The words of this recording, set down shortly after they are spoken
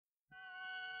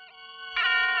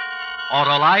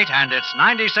Autolite and its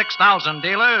 96,000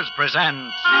 dealers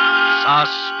presents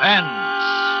Suspense.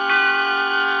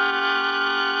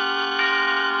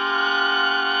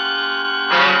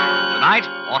 Tonight,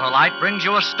 Autolite brings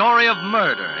you a story of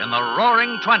murder in the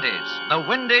roaring 20s, the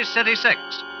Windy City Six,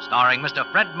 starring Mr.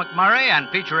 Fred MacMurray and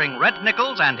featuring Red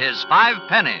Nichols and his 5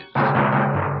 pennies.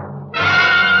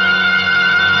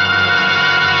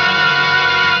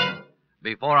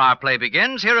 Before our play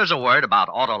begins, here is a word about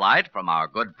Autolite from our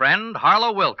good friend,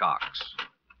 Harlow Wilcox.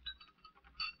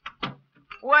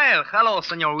 Well, hello,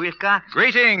 Senor Wilcox.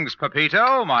 Greetings,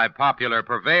 Pepito, my popular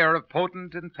purveyor of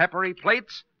potent and peppery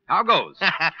plates. How goes?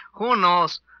 Who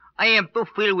knows? I am too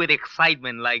filled with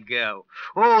excitement like an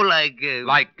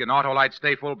Autolite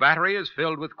Stay Full battery is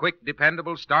filled with quick,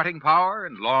 dependable starting power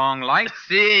and long life?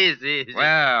 Si.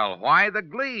 Well, why the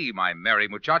glee, my merry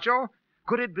muchacho?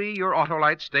 Could it be your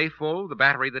Autolite Stay Full, the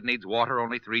battery that needs water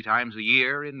only 3 times a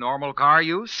year in normal car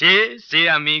use? Si,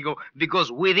 amigo.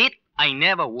 Because with it, I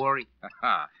never worry.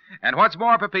 And what's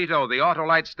more, Pepito, the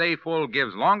Autolite Stay Full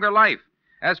gives longer life,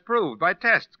 as proved by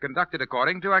tests conducted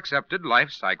according to accepted life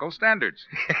cycle standards.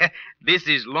 This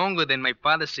is longer than my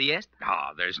father's siesta?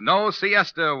 There's no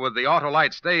siesta with the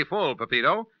Autolite Stay Full,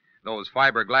 Pepito. Those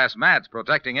fiberglass mats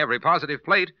protecting every positive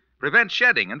plate prevent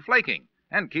shedding and flaking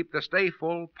and keep the Stay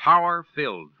Full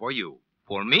power-filled for you.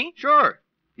 For me? Sure.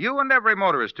 You and every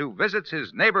motorist who visits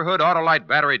his neighborhood Autolite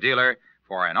battery dealer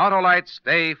for an Autolite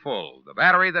Stay Full, the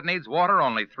battery that needs water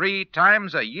only 3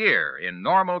 times a year in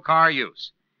normal car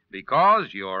use.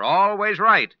 Because you're always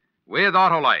right with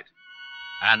Autolite.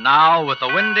 And now, with the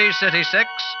Windy City Six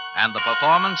and the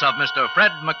performance of Mr.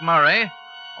 Fred MacMurray,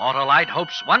 Autolite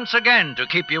hopes once again to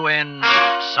keep you in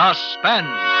suspense.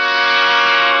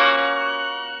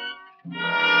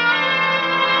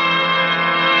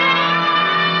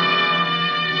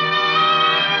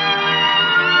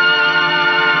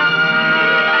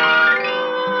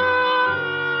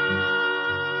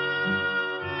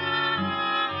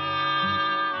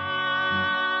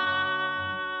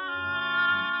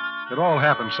 It all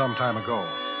happened some time ago.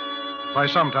 By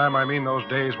some time, I mean those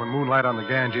days when moonlight on the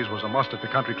Ganges was a must at the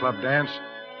country club dance,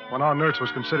 when our nurse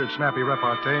was considered snappy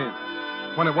repartee,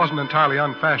 when it wasn't entirely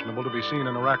unfashionable to be seen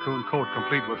in a raccoon coat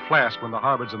complete with flask when the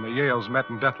Harvards and the Yales met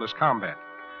in deathless combat.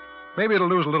 Maybe it'll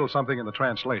lose a little something in the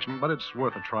translation, but it's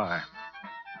worth a try.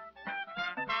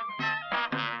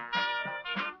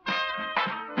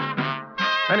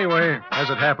 Anyway, as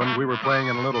it happened, we were playing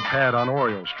in a little pad on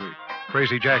Oriole Street,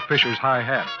 Crazy Jack Fisher's High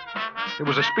Hat. It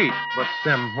was a speed, but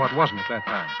then what wasn't at that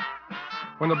time?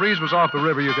 When the breeze was off the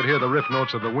river, you could hear the riff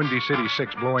notes of the Windy City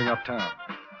Six blowing uptown.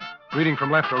 Reading from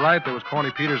left to right, there was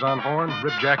Corny Peters on horn,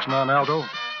 Rip Jackson on alto,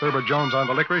 Thurber Jones on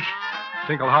the licorice,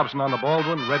 Tinkle Hobson on the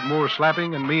Baldwin, Red Moore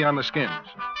slapping, and me on the skins.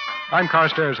 I'm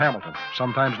Carstairs Hamilton,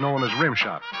 sometimes known as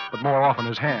Rimshot, but more often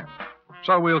as Ham.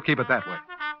 So we'll keep it that way.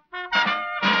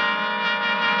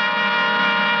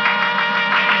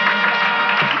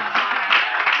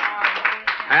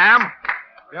 Ham?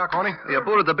 Yeah, Corny? You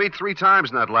booted the beat 3 times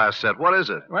in that last set. What is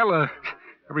it? Well,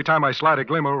 every time I slide a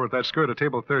glimmer over at that skirt of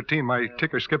table 13, my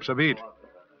ticker skips a beat.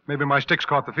 Maybe my sticks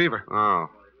caught the fever. Oh.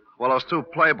 Well, those 2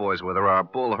 playboys with her are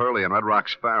Bull Hurley and Red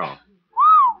Rock's Farrell.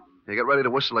 You get ready to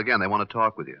whistle again. They want to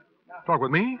talk with you. Talk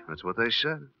with me? That's what they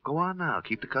said. Go on now.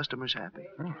 Keep the customers happy.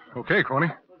 Oh, okay, Corny.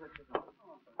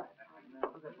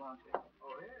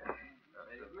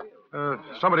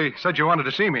 Somebody said you wanted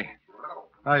to see me.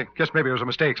 I guess maybe it was a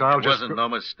mistake, so I'll just... Wasn't no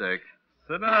mistake.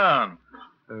 Sit down.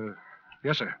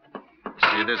 Yes, sir.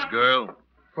 See this girl?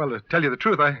 Well, to tell you the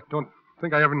truth, I don't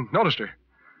think I ever noticed her.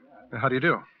 How do you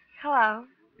do? Hello.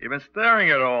 You've been staring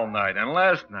at her all night, and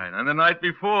last night, and the night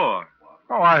before.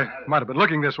 Oh, I might have been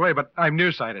looking this way, but I'm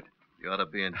nearsighted. You ought to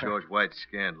be in George White's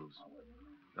scandals.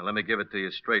 Now, let me give it to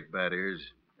you straight, bad ears.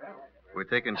 We're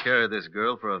taking care of this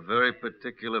girl for a very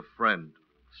particular friend.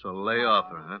 So lay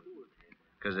off her, huh?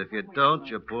 Because if you don't,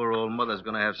 your poor old mother's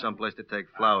going to have someplace to take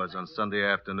flowers on Sunday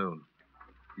afternoon.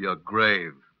 Your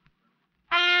grave.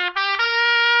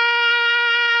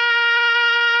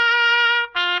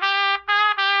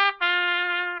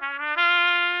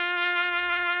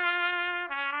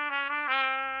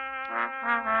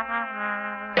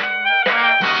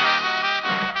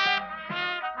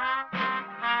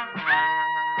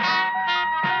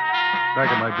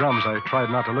 Back at my drums, I tried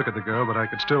not to look at the girl, but I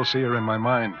could still see her in my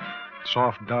mind.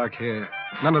 Soft, dark hair.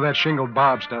 None of that shingled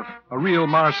bob stuff. A real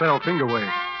Marcel finger wave.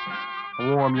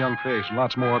 A warm young face, and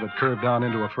lots more that curved down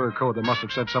into a fur coat that must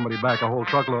have set somebody back a whole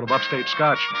truckload of upstate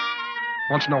scotch.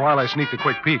 Once in a while, I sneaked a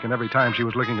quick peek, and every time she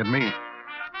was looking at me.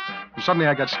 And suddenly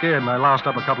I got scared, and I lost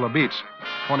up a couple of beats.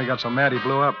 Tony got so mad he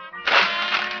blew up.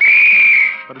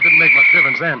 But it didn't make much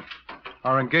difference then.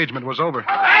 Our engagement was over.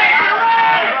 Veterans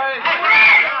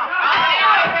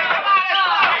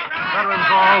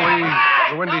all,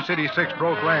 the Windy City Six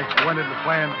broke ranks and went into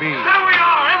Plan B. There we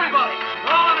are, everybody.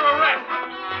 We're all under arrest.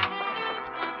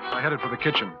 I headed for the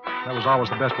kitchen. That was always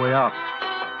the best way out.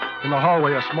 In the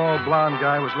hallway, a small blond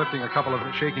guy was lifting a couple of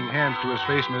shaking hands to his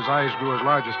face, and his eyes grew as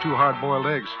large as two hard-boiled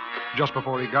eggs just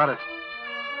before he got it.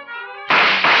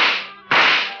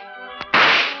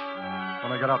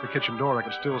 When I got out the kitchen door, I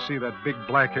could still see that big,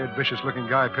 black-haired, vicious-looking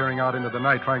guy peering out into the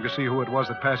night, trying to see who it was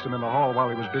that passed him in the hall while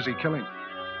he was busy killing.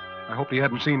 I hoped he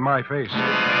hadn't seen my face.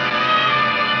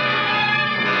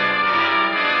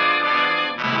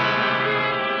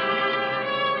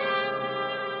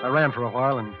 I ran for a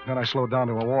while, and then I slowed down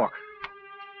to a walk.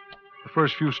 The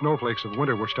first few snowflakes of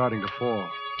winter were starting to fall,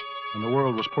 and the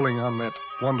world was pulling on that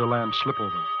Wonderland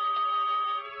slipover.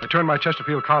 I turned my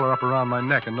Chesterfield collar up around my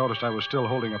neck and noticed I was still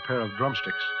holding a pair of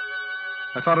drumsticks.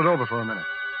 I thought it over for a minute.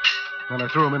 Then I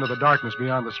threw them into the darkness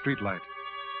beyond the streetlight.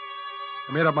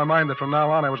 I made up my mind that from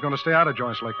now on I was going to stay out of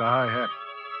joints like the High Hat.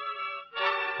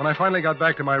 When I finally got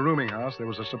back to my rooming house, there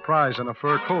was a surprise in a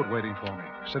fur coat waiting for me,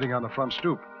 sitting on the front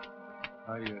stoop.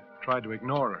 I tried to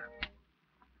ignore her.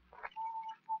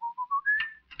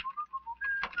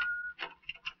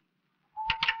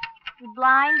 You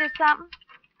blind or something?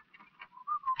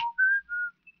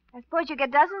 I suppose you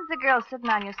get dozens of girls sitting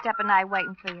on your step at night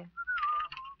waiting for you.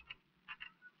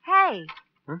 Hey.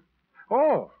 Huh?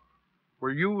 Oh,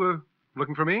 were you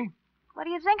looking for me? What do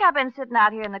you think I've been sitting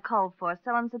out here in the cold for?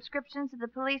 Selling subscriptions to the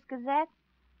Police Gazette?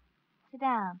 Sit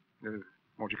down.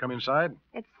 Won't you come inside?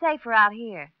 It's safer out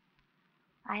here.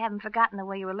 I haven't forgotten the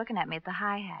way you were looking at me at the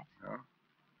High Hat. Oh.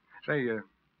 Say,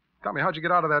 tell me, how'd you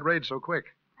get out of that raid so quick?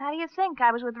 How do you think?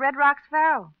 I was with Red Rock's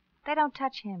Farrell. They don't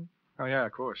touch him. Oh, yeah,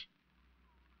 of course.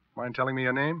 Mind telling me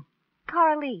your name?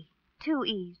 Cora Lee. 2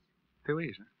 E's. 2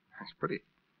 E's, huh? That's pretty.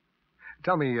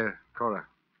 Tell me, Cora,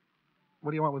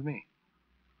 what do you want with me?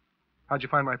 How'd you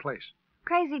find my place?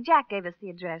 Crazy Jack gave us the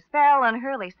address. Farrell and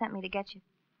Hurley sent me to get you.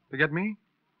 To get me?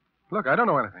 Look, I don't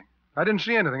know anything. I didn't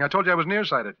see anything. I told you I was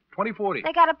nearsighted. 2040.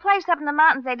 They got a place up in the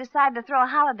mountains. They decided to throw a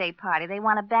holiday party. They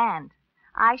want a band.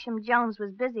 Isham Jones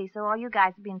was busy, so all you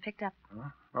guys are being picked up.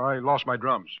 Oh, I lost my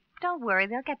drums. Don't worry.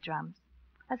 They'll get drums.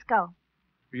 Let's go.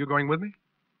 Are you going with me?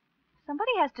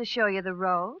 Somebody has to show you the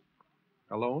road.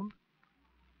 Alone?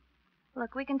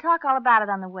 Look, we can talk all about it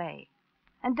on the way.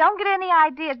 And don't get any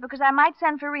ideas, because I might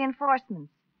send for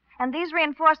reinforcements. And these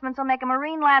reinforcements will make a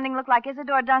Marine landing look like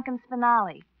Isidore Duncan's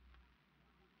finale.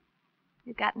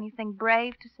 You got anything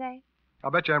brave to say? I'll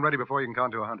bet you I'm ready before you can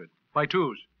count to 100. By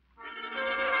twos.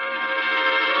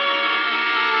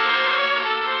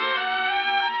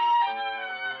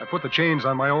 I put the chains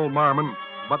on my old Marmon,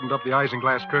 buttoned up the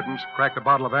isinglass curtains, cracked a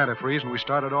bottle of antifreeze, and we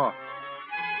started off.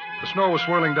 The snow was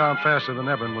swirling down faster than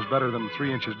ever and was better than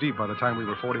 3 inches deep by the time we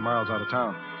were 40 miles out of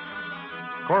town.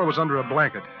 Cora was under a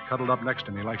blanket, cuddled up next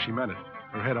to me like she meant it,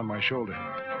 her head on my shoulder.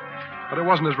 But it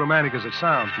wasn't as romantic as it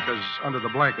sounds, because under the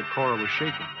blanket, Cora was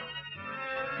shaking.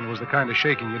 And it was the kind of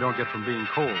shaking you don't get from being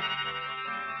cold,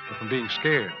 but from being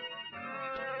scared.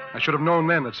 I should have known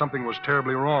then that something was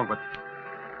terribly wrong, but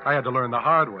I had to learn the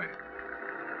hard way.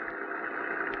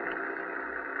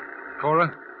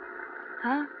 Cora?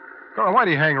 Huh? Cora, why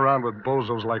do you hang around with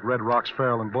bozos like Red Rock's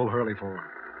Farrell and Bull Hurley for?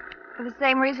 For the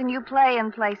same reason you play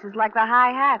in places like the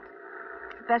High Hat.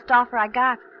 It's the best offer I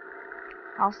got.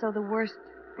 Also the worst.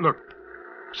 Look,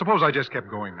 suppose I just kept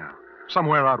going now.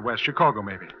 Somewhere out west, Chicago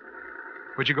maybe.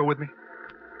 Would you go with me?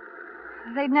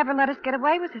 They'd never let us get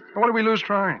away with it. What do we lose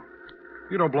trying?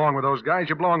 You don't belong with those guys.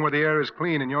 You belong where the air is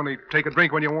clean and you only take a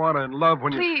drink when you want to and love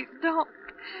when you... Please, don't.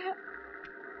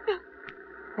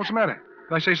 What's the matter?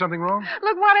 Did I say something wrong?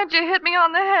 Look, why don't you hit me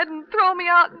on the head and throw me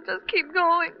out and just keep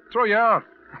going? Throw you out?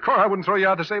 Cora, I wouldn't throw you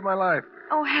out to save my life.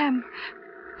 Oh, Ham,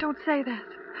 don't say that.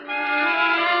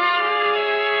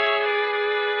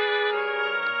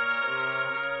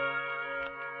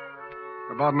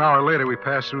 About an hour later, we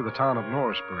passed through the town of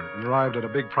Norrisburg and arrived at a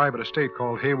big private estate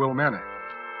called Haywill Manor.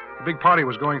 The big party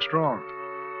was going strong.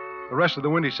 The rest of the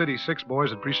Windy City Six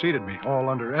boys had preceded me, all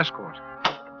under escort.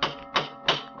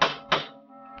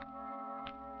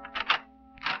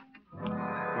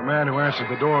 The man who answered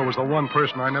the door was the one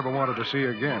person I never wanted to see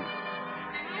again.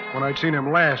 When I'd seen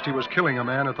him last, he was killing a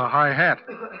man at the High Hat.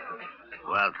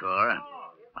 Well, Cora,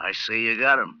 I see you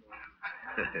got him.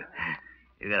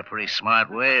 You got a pretty smart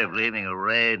way of leaving a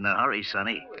raid in a hurry,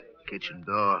 Sonny. Kitchen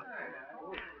door.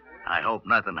 I hope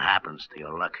nothing happens to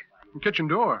your luck. Kitchen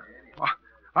door?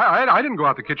 I didn't go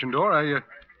out the kitchen door. I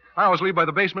always leave by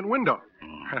the basement window.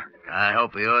 I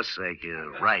hope for your sake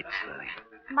you're right, Sonny.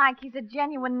 Mike, he's a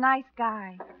genuine nice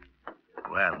guy.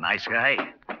 Well, nice guy.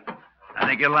 I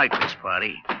think you'll like this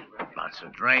party. Lots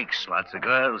of drinks, lots of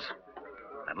girls,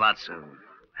 and lots of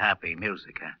happy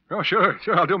music, huh? Oh, sure.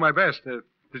 I'll do my best. Did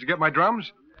you get my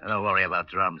drums? Don't worry about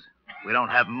drums. We don't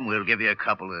have them. We'll give you a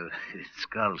couple of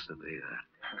skulls to be.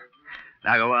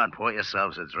 Now go on, pour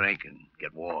yourselves a drink and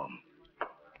get warm.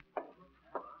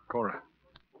 Cora,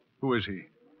 who is he?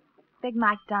 Big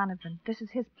Mike Donovan. This is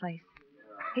his place.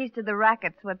 He's to the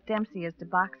rackets what Dempsey is to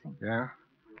boxing. Yeah?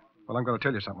 Well, I'm going to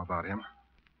tell you something about him.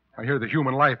 I hear that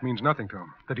human life means nothing to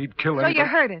him, that he'd kill So anybody. you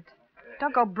heard it.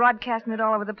 Don't go broadcasting it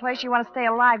all over the place. You want to stay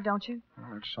alive, don't you?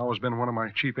 Well, it's always been one of my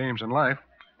chief aims in life.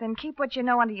 Then keep what you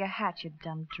know under your hat, you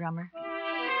dumb drummer.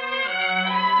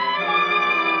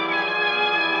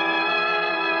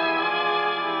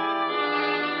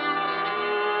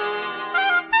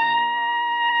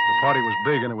 The party was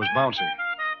big and it was bouncy.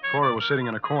 Cora was sitting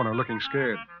in a corner looking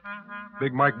scared.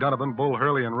 Big Mike Donovan, Bull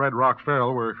Hurley, and Red Rock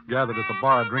Farrell were gathered at the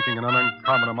bar drinking an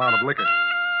uncommon amount of liquor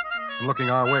and looking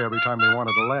our way every time they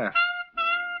wanted to laugh.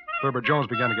 Thurber Jones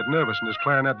began to get nervous, and his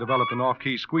clarinet developed an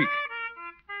off-key squeak.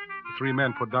 The three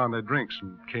men put down their drinks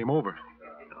and came over.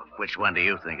 Which one do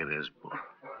you think it is, Bull?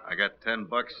 I got $10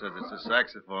 says it's a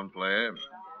saxophone player.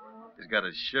 He's got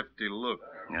a shifty look.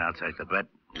 Yeah, I'll take the bet.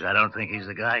 'Cause I don't think he's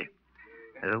the guy.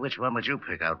 Which one would you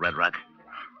pick out, Red Rock?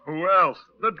 Who else?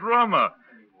 The drummer.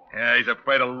 Yeah, he's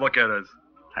afraid to look at us.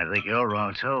 I think you're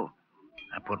wrong, too.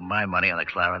 I'm putting my money on the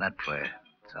clarinet player.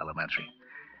 It's elementary.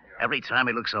 Every time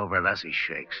he looks over at us, he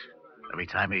shakes. Every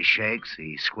time he shakes,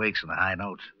 he squeaks in the high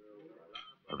notes.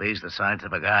 Are these the signs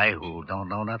of a guy who don't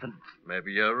know nothing?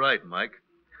 Maybe you're right, Mike.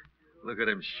 Look at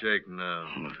him shake now.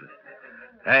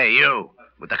 Hey, you,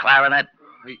 with the clarinet.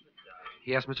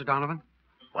 Yes, Mr. Donovan?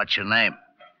 What's your name?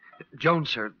 Jones,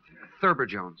 sir. Thurber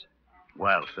Jones.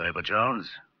 Well, Thurber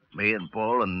Jones, me and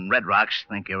Bull and Red Rocks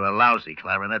think you're a lousy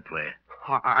clarinet player.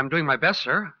 I'm doing my best,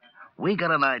 sir. We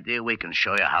got an idea we can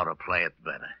show you how to play it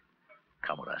better.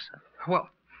 Come with us, huh?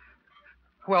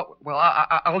 Well,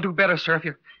 I'll do better, sir,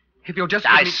 if you'll just...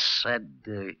 I said,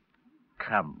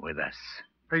 come with us.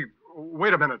 Hey,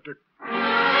 wait a minute.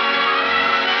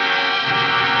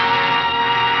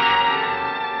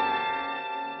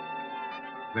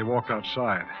 They walked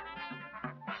outside,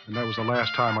 and that was the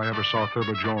last time I ever saw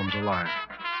Thurber Jones alive.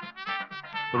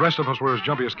 The rest of us were as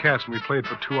jumpy as cats, and we played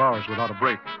for 2 hours without a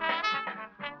break.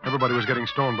 Everybody was getting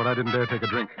stoned, but I didn't dare take a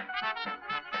drink.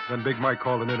 Then Big Mike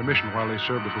called an intermission while they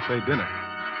served a buffet dinner.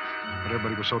 But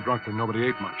everybody was so drunk that nobody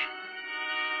ate much.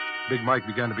 Big Mike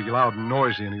began to be loud and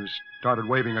noisy, and he started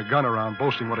waving a gun around,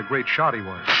 boasting what a great shot he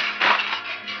was.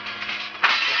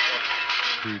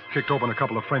 He kicked open a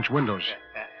couple of French windows.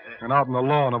 And out on the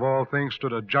lawn, of all things,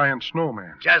 stood a giant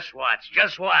snowman. Just watch.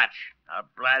 I'll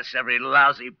blast every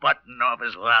lousy button off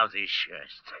his lousy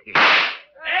shirt.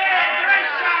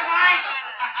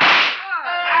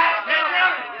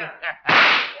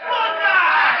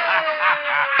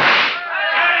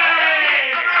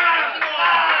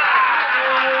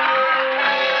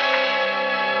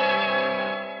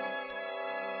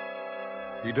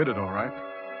 He did it all right.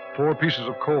 4 pieces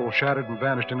of coal shattered and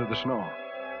vanished into the snow.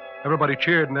 Everybody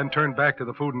cheered and then turned back to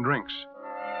the food and drinks.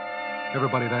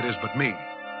 Everybody, that is, but me.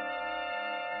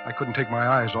 I couldn't take my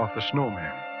eyes off the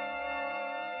snowman,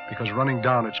 because running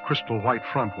down its crystal white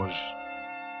front was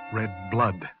red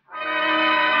blood.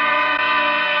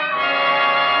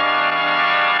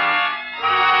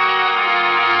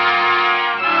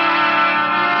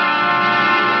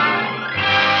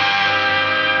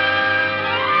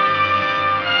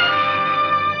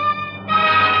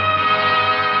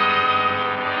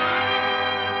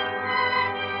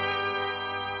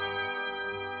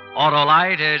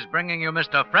 Autolite is bringing you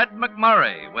Mr. Fred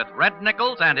MacMurray with Red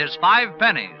Nichols and his 5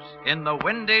 pennies in the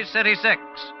Windy City 6.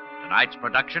 Tonight's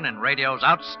production in radio's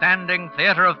outstanding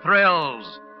theater of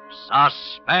thrills,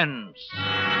 Suspense.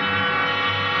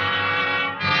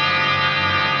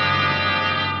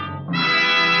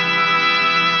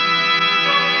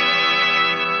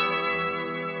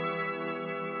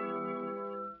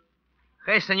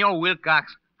 Hey, Senor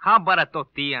Wilcox, how about a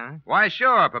tortilla? Why,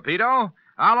 sure, Pepito.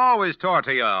 I'll always talk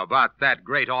to you about that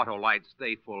great Autolite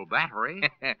Stay Full battery.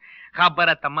 How about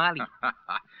a tamale?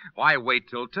 Why, wait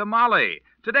till tamale.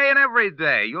 Today and every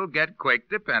day, you'll get quick,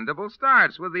 dependable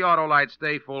starts with the Autolite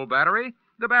Stay Full battery,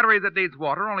 the battery that needs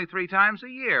water only 3 times a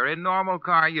year in normal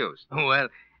car use. Well,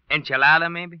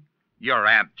 enchilada, maybe? Your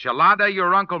Aunt Chelada,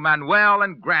 your Uncle Manuel,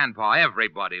 and Grandpa,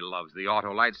 everybody loves the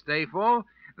Autolite Stay Full.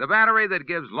 The battery that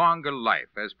gives longer life,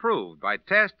 as proved by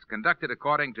tests conducted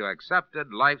according to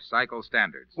accepted life cycle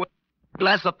standards. What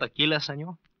glass of tequila,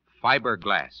 senor?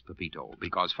 Fiberglass, Pepito,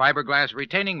 because fiberglass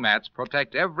retaining mats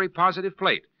protect every positive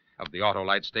plate of the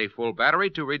Autolite Stay Full battery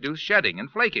to reduce shedding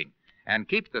and flaking and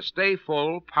keep the Stay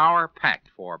Full power packed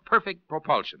for perfect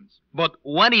propulsions. But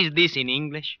what is this in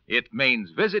English? It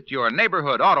means visit your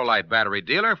neighborhood Autolite battery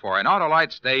dealer for an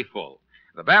Autolite Stay Full,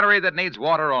 the battery that needs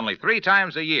water only 3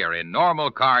 times a year in normal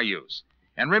car use.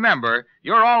 And remember,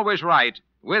 you're always right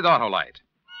with Autolite.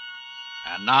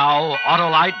 And now,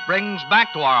 Autolite brings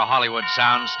back to our Hollywood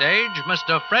soundstage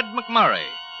Mr. Fred MacMurray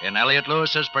in Elliott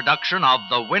Lewis's production of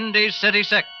The Windy City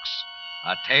Six,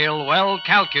 a tale well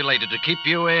calculated to keep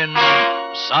you in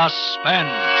suspense.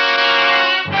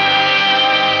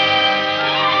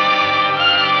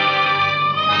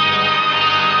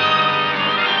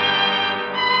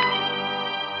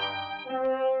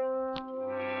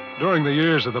 During the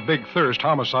years of the Big Thirst,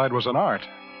 homicide was an art.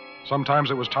 Sometimes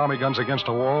it was Tommy guns against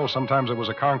a wall, sometimes it was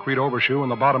a concrete overshoe in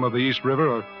the bottom of the East River,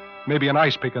 or maybe an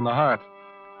ice pick in the heart.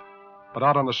 But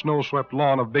out on the snow-swept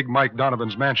lawn of Big Mike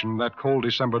Donovan's mansion that cold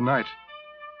December night,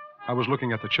 I was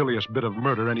looking at the chilliest bit of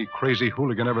murder any crazy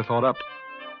hooligan ever thought up.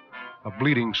 A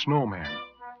bleeding snowman.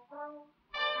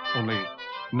 Only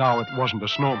now it wasn't a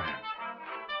snowman.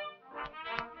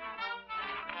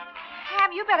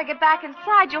 Ham, you better get back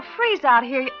inside. You'll freeze out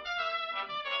here.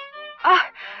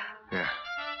 Yeah.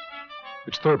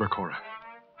 It's Thurber, Cora.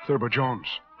 Thurber Jones.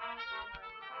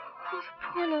 Oh, the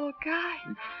poor little guy.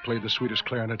 He played the sweetest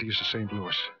clarinet east of St.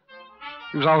 Louis.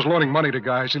 He was always loaning money to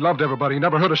guys. He loved everybody. He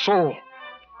never hurt a soul.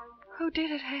 Who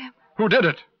did it, Ham? Who did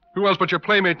it? Who else but your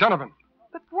playmate Donovan?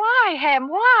 But why, Ham?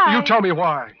 Why? You tell me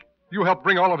why. You helped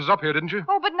bring all of us up here, didn't you?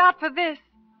 Oh, but not for this.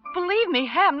 Believe me,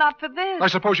 Ham, not for this. I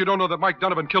suppose you don't know that Mike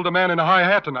Donovan killed a man in a high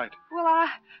hat tonight. Well,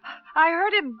 I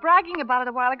heard him bragging about it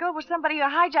a while ago with somebody who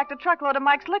hijacked a truckload of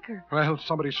Mike's liquor. Well,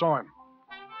 somebody saw him.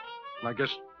 And I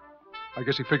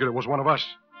guess he figured it was one of us.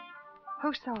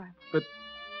 Who saw him?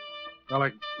 Well,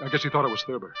 I guess he thought it was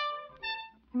Thurber.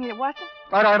 You mean it wasn't?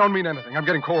 I don't mean anything. I'm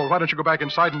getting cold. Why don't you go back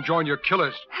inside and join your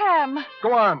killers? Ham.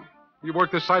 Go on. You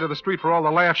work this side of the street for all the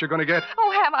laughs you're going to get.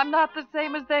 Oh, Ham, I'm not the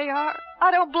same as they are.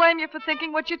 I don't blame you for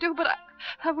thinking what you do, but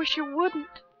I wish you wouldn't.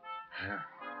 Yeah,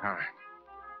 all right.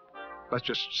 Let's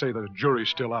just say the jury's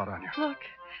still out on you. Look,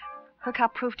 I'll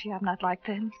prove to you I'm not like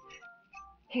them.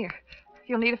 Here,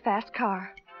 you'll need a fast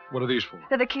car. What are these for?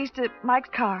 They're the keys to Mike's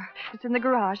car. It's in the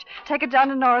garage. Take it down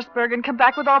to Norrisburg and come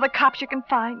back with all the cops you can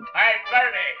find. Hey,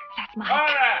 Bertie! That's Mike.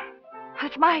 Cora!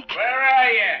 That's Mike. Where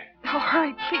are you? Oh,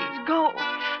 hurry, please, go.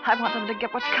 I want them to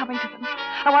get what's coming to them.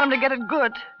 I want them to get it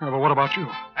good. Yeah, but what about you?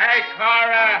 Hey,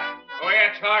 Cora! Who are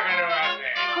you talking to out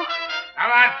there?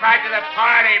 Come on back to the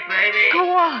party, baby!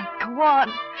 Go on,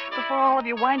 before all of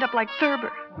you wind up like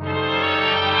Thurber.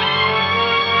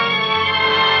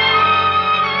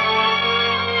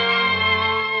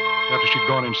 After she'd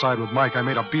gone inside with Mike, I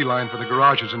made a beeline for the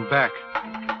garages and back.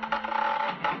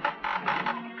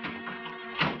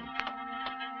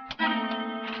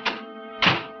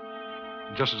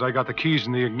 Just as I got the keys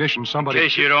in the ignition, somebody... In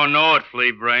case you don't know it,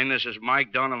 Flea Brain, this is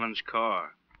Mike Donovan's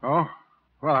car. Oh?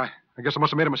 Well, I guess I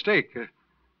must have made a mistake.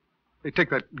 Hey, take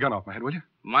that gun off my head, will you?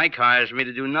 Mike hires me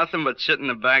to do nothing but sit in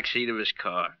the back seat of his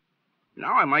car.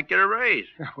 Now I might get a raise.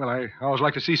 Yeah, well, I always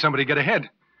like to see somebody get ahead.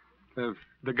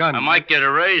 The gun... I might get a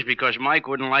raise because Mike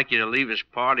wouldn't like you to leave his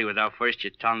party without first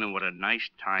you telling him what a nice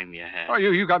time you had. Oh,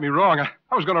 you got me wrong.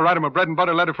 I was going to write him a bread and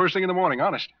butter letter first thing in the morning,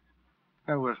 honest.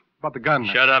 Now, about the gun...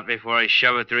 Shut up before I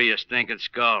shove it through your stinking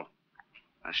skull.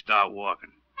 Now start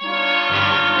walking.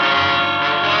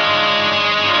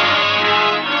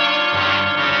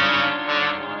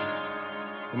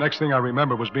 The next thing I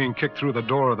remember was being kicked through the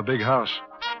door of the big house.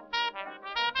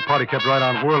 The party kept right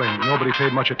on whirling. Nobody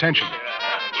paid much attention.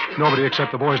 Nobody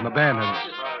except the boys in the band.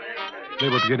 They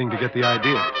were beginning to get the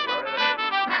idea.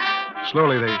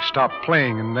 Slowly they stopped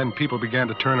playing, and then people began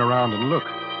to turn around and look.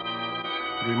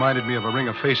 It reminded me of a ring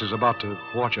of faces about to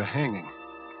watch a hanging.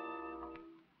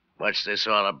 What's this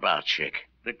all about, chick?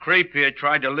 The creep here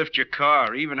tried to lift your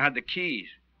car. He even had the keys.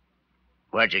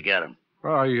 Where'd you get him?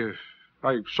 Well,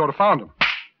 I sort of found him.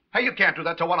 Hey, you can't do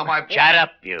that to one of my boys. Shut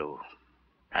up, you.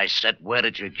 I said, where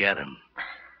did you get him?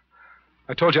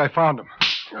 I told you I found him.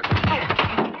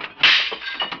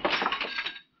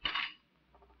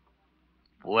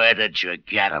 Where did you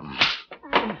get him?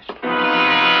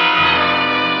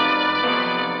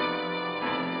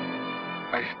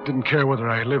 I didn't care whether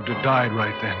I lived or died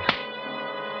right then.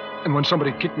 And when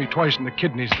somebody kicked me twice in the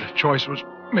kidneys, the choice was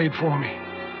made for me.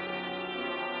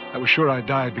 I was sure I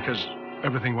died because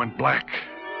everything went black.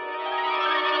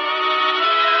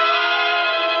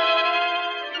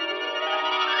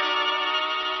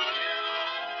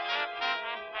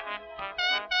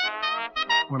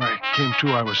 When I came to,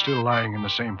 I was still lying in the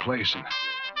same place, and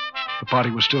the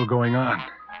party was still going on.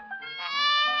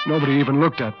 Nobody even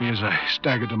looked at me as I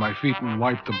staggered to my feet and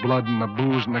wiped the blood and the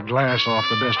booze and the glass off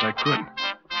the best I could.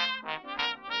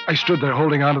 I stood there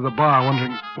holding onto the bar,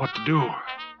 wondering what to do.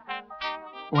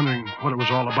 Wondering what it was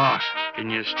all about. Can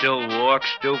you still walk,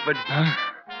 stupid? Huh?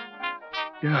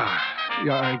 Yeah,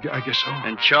 I guess so.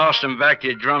 And Charleston, back to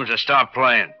your drums and start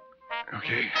playing.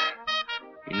 Okay.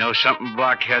 You know something,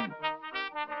 blockhead?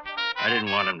 I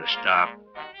didn't want him to stop.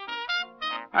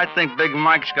 I think Big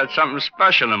Mike's got something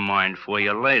special in mind for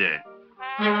you later.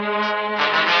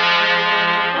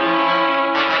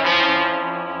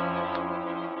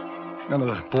 None of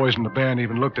the boys in the band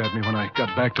even looked at me when I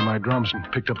got back to my drums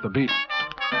and picked up the beat.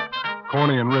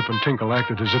 Corny and Rip and Tinkle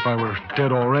acted as if I were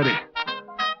dead already.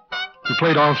 We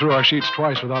played all through our sheets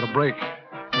twice without a break.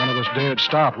 None of us dared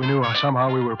stop. We knew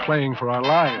somehow we were playing for our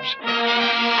lives.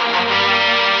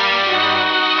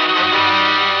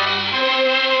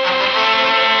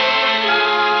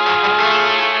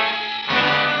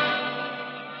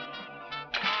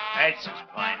 Eight's is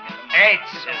fine.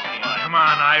 Eight's is fine. Come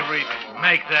on, Ivory.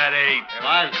 Make that 8.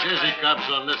 5 shizzy cups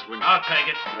on this one. I'll take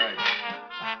it. Right.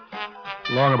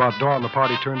 Along about dawn, the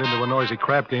party turned into a noisy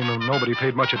crap game, and nobody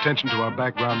paid much attention to our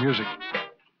background music.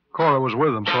 Cora was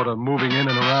with them, sort of moving in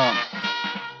and around.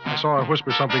 I saw her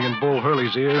whisper something in Bull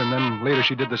Hurley's ear, and then later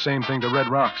she did the same thing to Red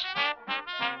Rocks.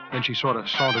 Then she sort of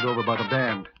sauntered over by the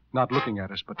band, not looking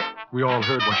at us, but we all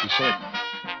heard what she said.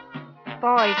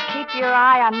 Boys, keep your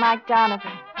eye on Mike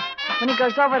Donovan. When he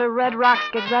goes over to Red Rocks,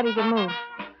 get ready to move.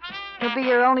 It'll be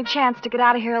your only chance to get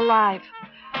out of here alive.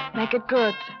 Make it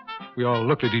good. We all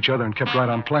looked at each other and kept right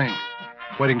on playing,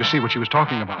 waiting to see what she was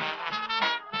talking about.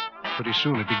 Pretty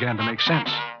soon it began to make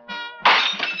sense.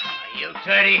 Are you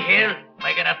dirty here?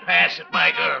 Making a pass at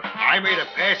my girl. I made a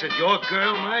pass at your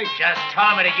girl, Mike? Just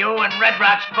told me that you and Red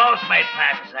Rocks both made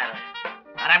passes at her.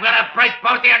 And I'm gonna break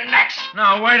both of your necks.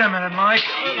 No, wait a minute, Mike.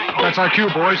 That's our cue,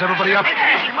 boys. Everybody up.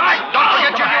 Easy, Mike. Don't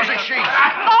forget your music sheets.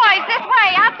 Boys, this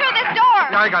way, out through this door.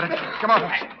 Yeah, I got it. Come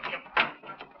on.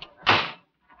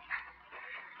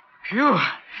 Phew.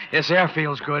 This air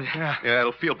feels good. Yeah. Yeah,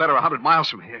 it'll feel better 100 miles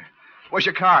from here. Where's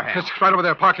your car, Ham? It's right over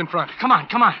there, parked in front. Come on,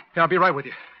 come on. Yeah, I'll be right with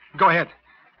you. Go ahead.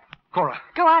 Cora,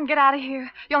 Go on, get out of here.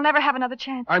 You'll never have another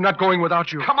chance. I'm not going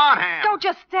without you. Come on, Ham. Don't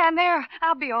just stand there.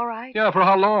 I'll be all right. Yeah, for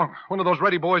how long? One of those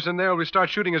ready boys in there will start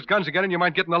shooting his guns again, and you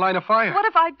might get in the line of fire. What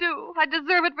if I do? I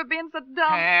deserve it for being so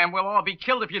dumb. And we'll all be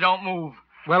killed if you don't move.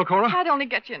 Well, Cora? I'd only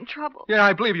get you in trouble. Yeah,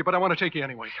 I believe you, but I want to take you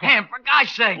anyway. Come on. Ham, for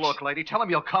God's sake. Look, lady, tell him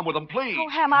you'll come with him, please. Oh,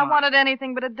 Ham, I wanted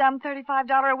anything but a dumb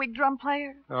 $35 a week drum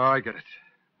player. Oh, I get it.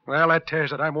 Well, that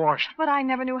tears it. I'm washed. But I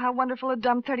never knew how wonderful a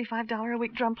dumb $35 a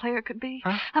week drum player could be.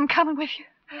 Huh? I'm coming with you.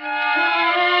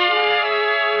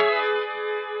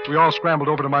 We all scrambled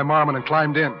over to my marmon and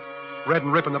climbed in. Red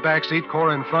and Rip in the back seat,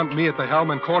 Cora in front, me at the helm,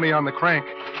 and Corny on the crank.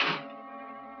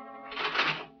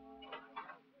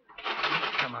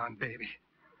 Come on, baby.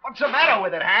 What's the matter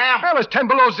with it, Ham? Well, it's 10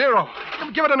 below zero.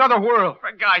 Give it another whirl.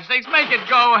 For God's sakes, make it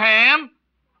go, Ham.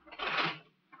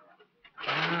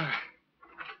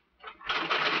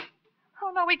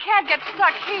 Oh, no, we can't get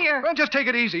stuck here. Well, just take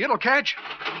it easy. It'll catch.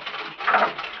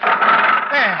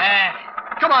 There.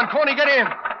 Come on, Corny, get in.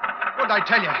 What'd I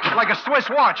tell you? Like a Swiss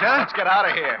watch, huh? Let's get out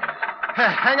of here.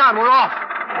 Hang on, we're off.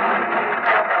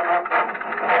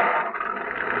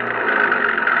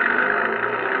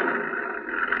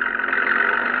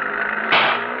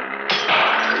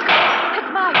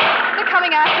 It's Mike. They're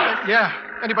coming after us. Yeah.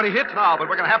 Anybody hit? No, but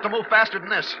we're going to have to move faster than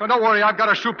this. Well, don't worry. I've got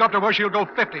her souped up to where she'll go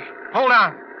 50. Hold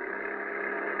on.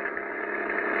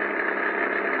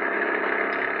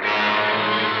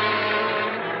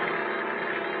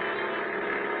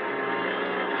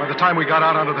 By the time we got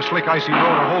out onto the slick, icy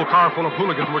road, a whole car full of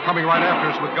hooligans were coming right after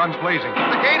us with guns blazing.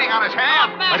 They're gaining on us,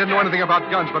 Ham. I didn't know anything about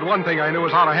guns, but one thing I knew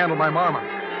was how to handle my marmon.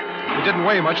 It didn't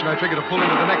weigh much, and I figured to pull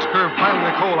into the next curve, piling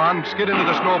the coal on, skid into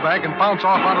the snowbank, and bounce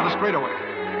off onto the straightaway.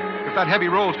 If that heavy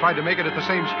rolls tried to make it at the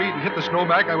same speed and hit the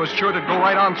snowbank, I was sure it'd go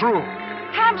right on through.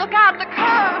 Ham, look out, the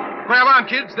curve. Grab on,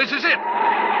 kids. This is it.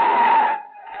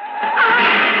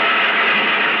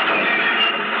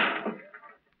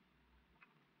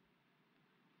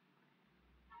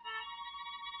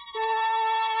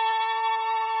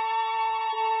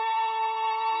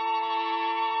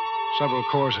 Several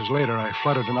courses later, I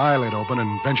fluttered an eyelid open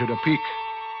and ventured a peek.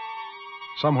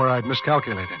 Somewhere I'd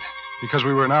miscalculated, because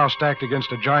we were now stacked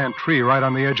against a giant tree right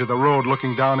on the edge of the road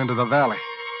looking down into the valley.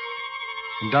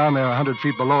 And down there, 100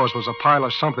 feet below us, was a pile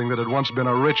of something that had once been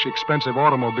a rich, expensive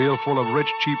automobile full of rich,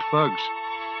 cheap thugs.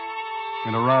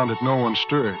 And around it, no one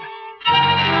stirred.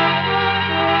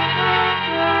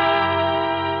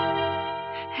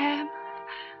 Ham,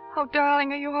 oh,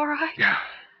 darling, are you all right? Yeah,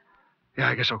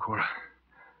 I guess so, Cora.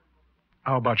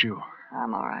 How about you?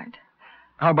 I'm all right.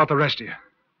 How about the rest of you?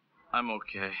 I'm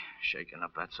okay. Shaken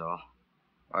up, that's all.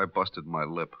 I busted my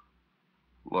lip.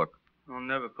 Look. I'll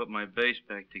never put my bass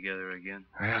back together again.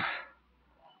 Well,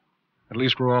 at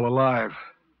least we're all alive.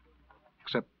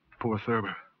 Except poor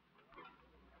Thurber.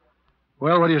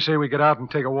 Well, what do you say we get out and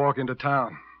take a walk into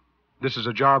town? This is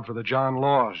a job for the John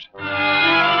Laws.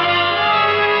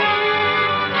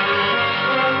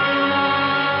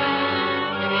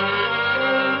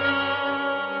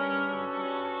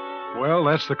 Well,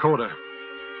 that's the coda.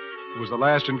 It was the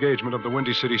last engagement of the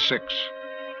Windy City Six.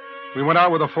 We went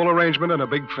out with a full arrangement and a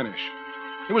big finish.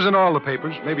 It was in all the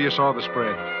papers. Maybe you saw the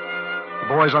spread. The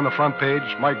boys on the front page,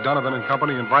 Mike Donovan and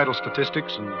company in vital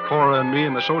statistics, and Cora and me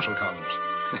in the social columns.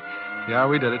 Yeah,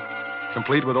 we did it.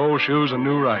 Complete with old shoes and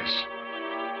new rice.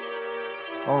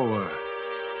 Oh,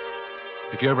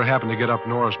 if you ever happen to get up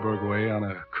Norrisburg way on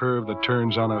a curve that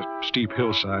turns on a steep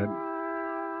hillside,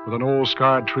 with an old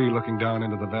scarred tree looking down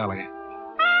into the valley,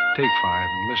 take 5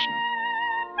 and listen.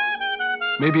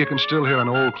 Maybe you can still hear an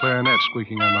old clarinet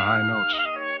squeaking on the high notes.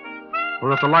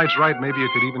 Or if the light's right, maybe you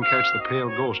could even catch the pale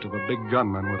ghost of a big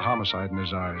gunman with homicide in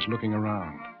his eyes, looking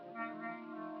around.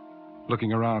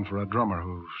 Looking around for a drummer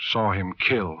who saw him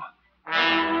kill.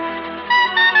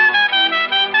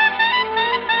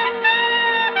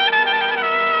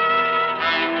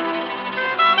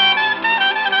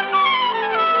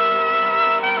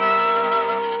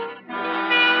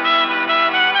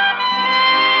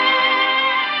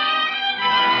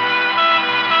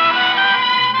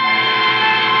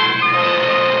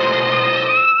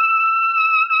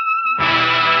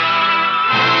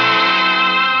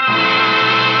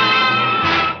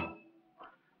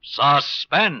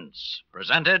 Suspense,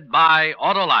 presented by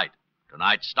Autolite.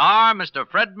 Tonight's star, Mr.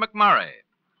 Fred MacMurray.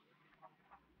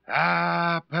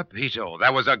 Ah, Pepito,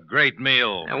 that was a great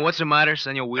meal. And what's the matter,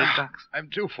 Senor Wilcox? I'm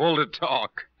too full to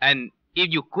talk. And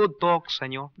if you could talk,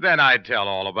 Senor? Then I'd tell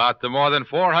all about the more than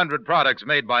 400 products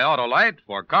made by Autolite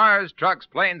for cars, trucks,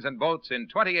 planes, and boats in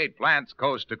 28 plants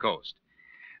coast to coast.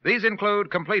 These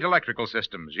include complete electrical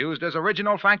systems used as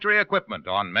original factory equipment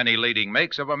on many leading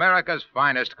makes of America's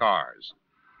finest cars.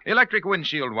 Electric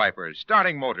windshield wipers,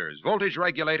 starting motors, voltage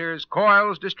regulators,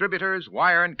 coils, distributors,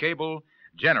 wire and cable,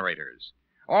 generators.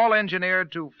 All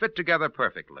engineered to fit together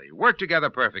perfectly, work together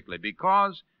perfectly,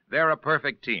 because they're a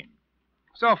perfect team.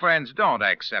 So, friends, don't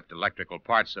accept electrical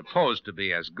parts supposed to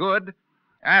be as good.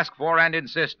 Ask for and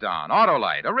insist on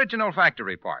Autolite, original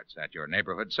factory parts at your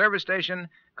neighborhood service station,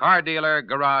 car dealer,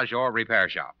 garage, or repair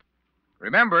shop.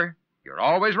 Remember, you're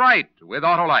always right with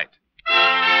Autolite.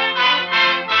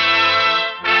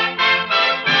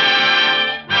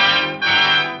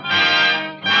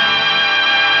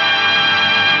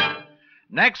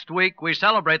 Next week, we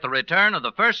celebrate the return of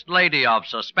the First Lady of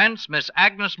Suspense, Miss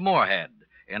Agnes Moorehead,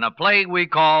 in a play we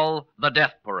call The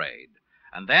Death Parade.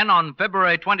 And then on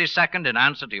February 22nd, in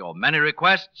answer to your many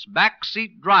requests,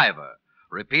 Backseat Driver,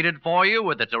 repeated for you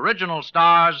with its original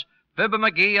stars, Fibber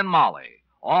McGee and Molly,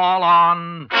 all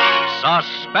on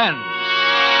Suspense.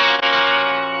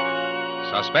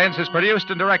 Suspense is produced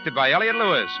and directed by Elliott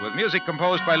Lewis, with music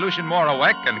composed by Lucien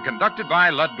Morawek and conducted by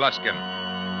Lud Gluskin.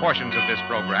 Portions of this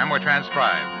program were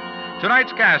transcribed.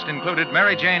 Tonight's cast included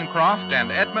Mary Jane Croft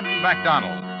and Edmund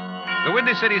MacDonald. The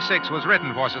Windy City Six was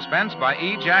written for Suspense by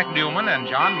E. Jack Newman and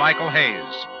John Michael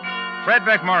Hayes. Fred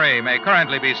MacMurray may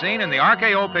currently be seen in the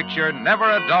RKO picture Never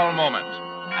a Dull Moment.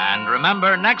 And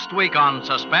remember, next week on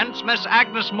Suspense, Miss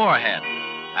Agnes Moorehead,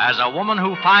 as a woman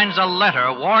who finds a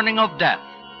letter warning of death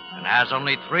and has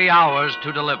only 3 hours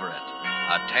to deliver it.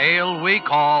 A tale we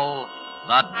call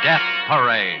The Death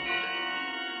Parade.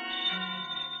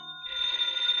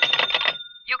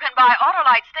 You can buy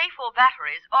Autolite Stay-Full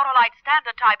batteries, Autolite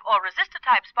Standard Type or Resistor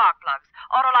Type spark plugs,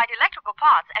 Autolite electrical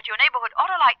parts at your neighborhood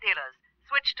Autolite dealers.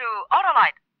 Switch to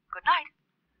Autolite. Good night.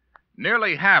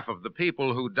 Nearly half of the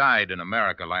people who died in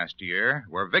America last year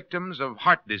were victims of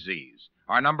heart disease,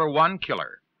 our number one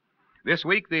killer. This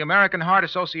week, the American Heart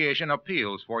Association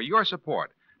appeals for your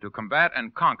support to combat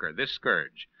and conquer this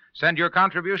scourge. Send your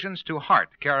contributions to Heart,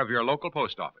 care of your local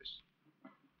post office.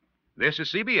 This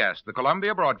is CBS, the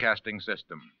Columbia Broadcasting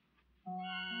System.